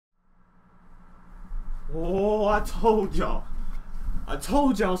Oh, I told y'all. I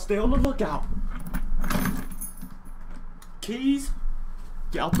told y'all, stay on the lookout. Keys,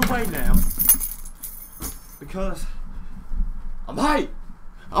 get out the way now. Because I'm hype.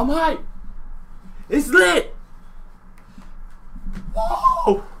 I'm hype. It's lit.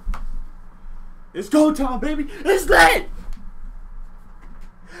 Whoa. It's go time, baby. It's lit.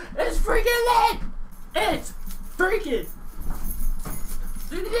 It's freaking lit. It's freaking lit.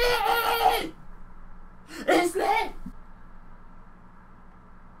 It's lit.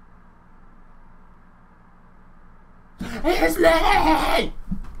 It's lit.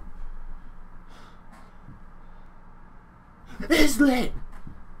 It's lit.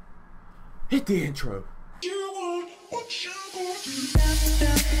 Hit the intro.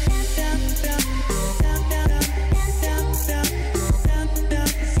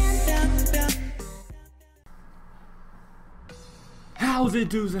 How's it,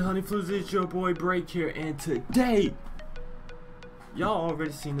 dudes and honey flus? It's your boy Break here, and today, y'all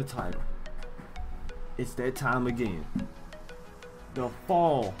already seen the title. It's that time again. The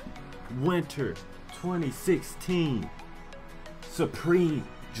fall winter 2016 Supreme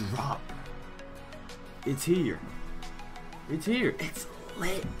drop. It's here. It's here. It's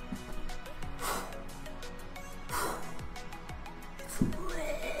lit. It's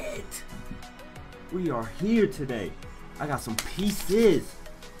lit. We are here today. I got some pieces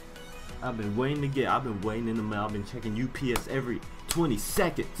I've been waiting to get. I've been waiting in the mail. I've been checking UPS every 20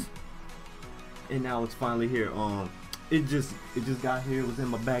 seconds. And now it's finally here. It just got here. It was in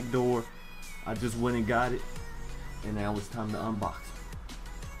my back door. I just went and got it. And now it's time to unbox it.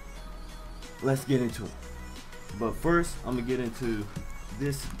 Let's get into it. But first, I'm gonna get into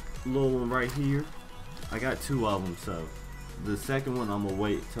this little one right here. I got two of them, so the second one I'm gonna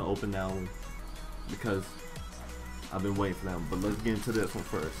wait to open that one because I've been waiting for that one. But let's get into this one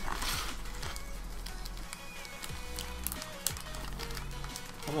first.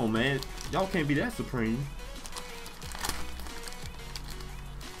 Come on, man. Y'all can't be that supreme.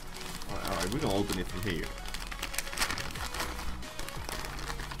 Alright, we're gonna open it from here.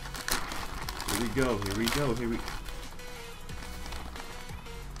 Here we go, here we go, here we go.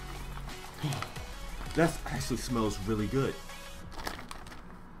 That actually smells really good.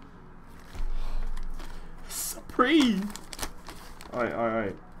 Supreme!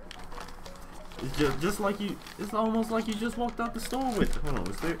 Alright. It's just like you, it's almost like you just walked out the store with it. Hold on,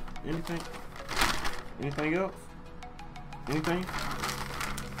 is there anything else? Anything?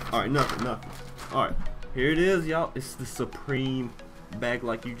 Alright, nothing. Alright, here it is, y'all. It's the Supreme bag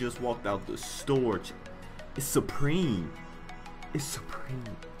like you just walked out the store. It's Supreme. It's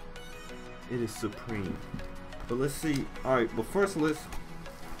Supreme. It is Supreme. But let's see. Alright, but first let's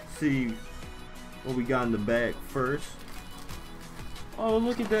see what we got in the bag first. Oh,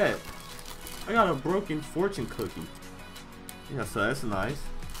 look at that. I got a broken fortune cookie. Yeah, so that's nice.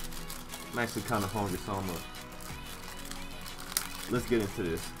 I'm actually kind of hungry, so let's get into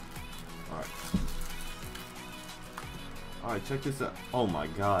this. Alright. Alright, check this out. Oh my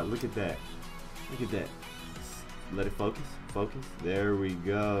god, look at that. Look at that. Let it focus. Focus. There we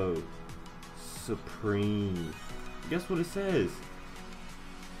go. Supreme. Guess what it says?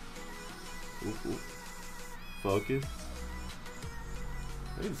 Ooh. Focus.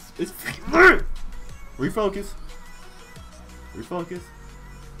 It's refocus. Refocus.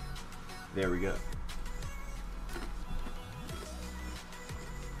 There we go.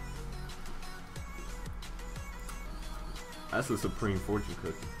 That's a Supreme fortune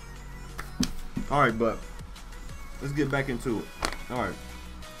cookie. Alright, but let's get back into it. Alright.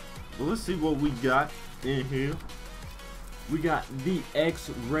 Well, let's see what we got in here. We got the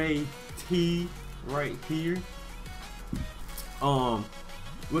X-Ray T right here.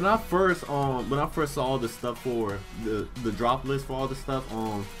 When I first saw the stuff for the drop list for all the stuff,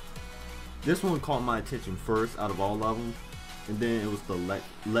 this one caught my attention first out of all of them, and then it was the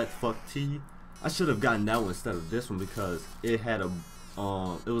Let Fuck T. I should have gotten that one instead of this one because it had a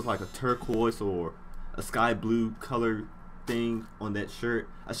it was like a turquoise or a sky blue color thing on that shirt.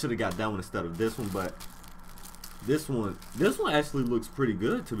 I should have got that one instead of this one, but this one actually looks pretty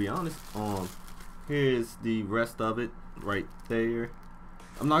good, to be honest. Here's the rest of it right there.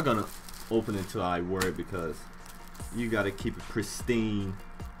 I'm not gonna open it till I wear it because you gotta keep it pristine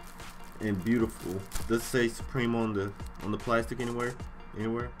and beautiful. Does it say Supreme on the plastic anywhere?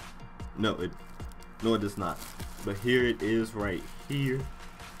 No, it does not. But here it is right here.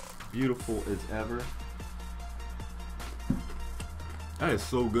 Beautiful as ever. That is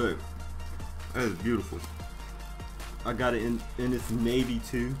so good. That is beautiful. I got it in its navy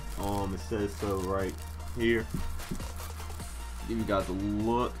too. It says so right here. Give you guys a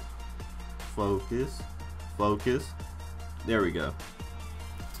look. Focus. Focus. There we go.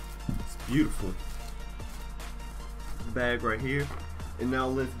 It's beautiful. Bag right here. And now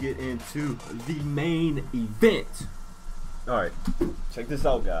let's get into the main event. Alright, check this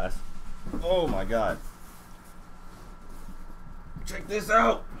out, guys. Oh my god. Check this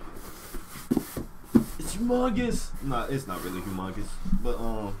out. It's humongous. Nah, it's not really humongous. But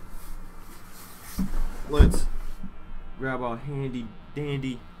let's grab our handy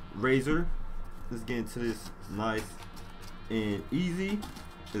dandy razor. Let's get into this nice and easy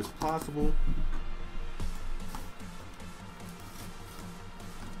as possible.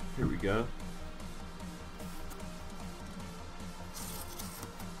 Here we go.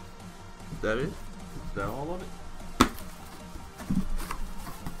 Is that it? Is that all of it?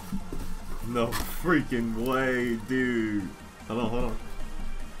 No freaking way, dude. Hold on, hold on.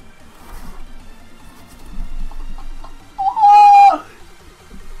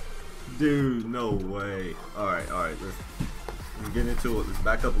 Dude, no way. Alright, let's get into it. Let's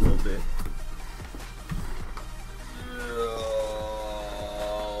back up a little bit.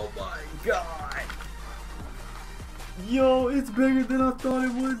 Oh my god. Yo, it's bigger than I thought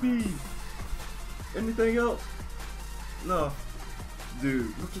it would be. Anything else? No.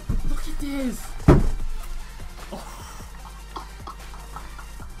 Dude, look at this. Oh.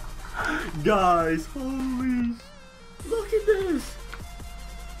 Guys, holy, look at this.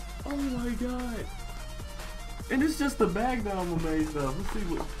 Oh my god. And it's just the bag that I'm amazed of. Let's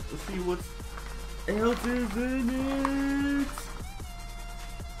see what's else is in it.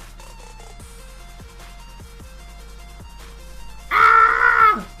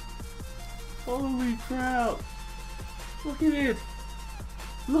 Ah! Holy crap. Look at it.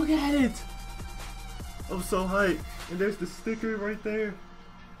 Look at it. I'm so hyped. And there's the sticker right there.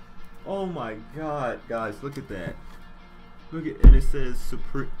 Oh my god, guys, look at that. Look at, and it says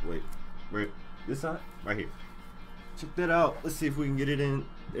Supreme. Wait, where? This side? Right here. Check that out. Let's see if we can get it in.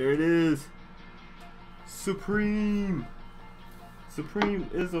 There it is. Supreme. Supreme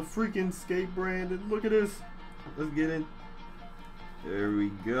is a freaking skate brand. And look at this. Let's get in. There we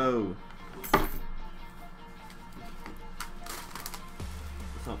go.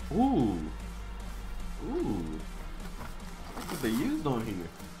 So, ooh. That's what they used on here.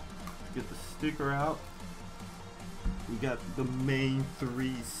 Get the sticker out. We got the main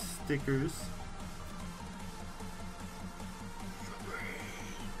 3 stickers.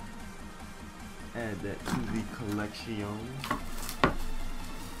 Add that to the collection.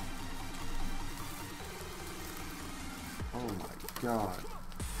 Oh my god.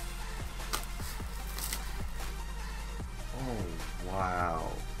 Oh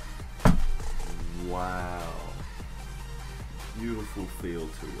wow. Wow. Beautiful feel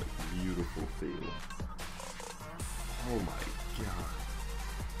to it. Beautiful feel. Oh my god.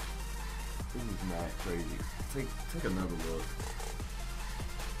 This is mad crazy. Take another look.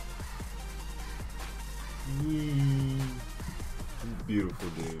 Beautiful,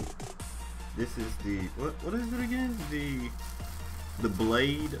 dude. This is the what is it again? The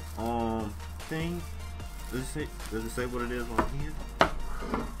blade thing. Does it say what it is on here?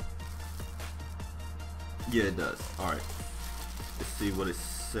 Yeah, it does. Alright. Let's see what it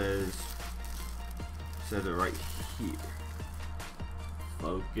says. It says it right here.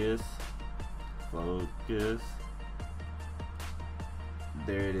 Focus. Focus.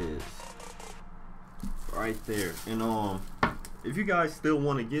 There it is. Right there. And if you guys still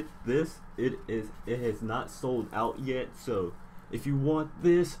want to get this, it has not sold out yet. So if you want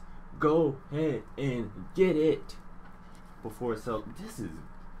this, go ahead and get it before it sells. This is,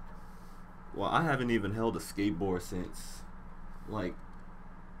 well, I haven't even held a skateboard since like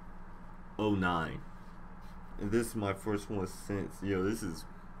 09, and this is my first one since. Yo, this is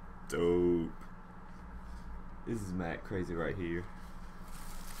dope. This is mad crazy right here.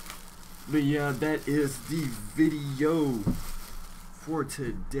 But yeah, that is the video for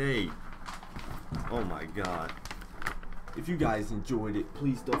today. Oh my god. If you guys enjoyed it,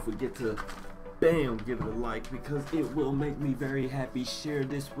 please don't forget to bam, give it a like, because it will make me very happy. Share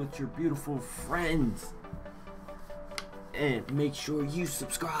this with your beautiful friends. And make sure you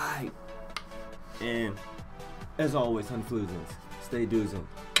subscribe. And as always, Hunfloozins, stay doozin'.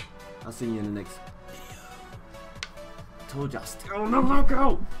 I'll see you in the next video. Told y'all, stay on the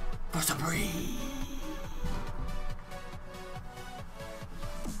lookout for Supreme.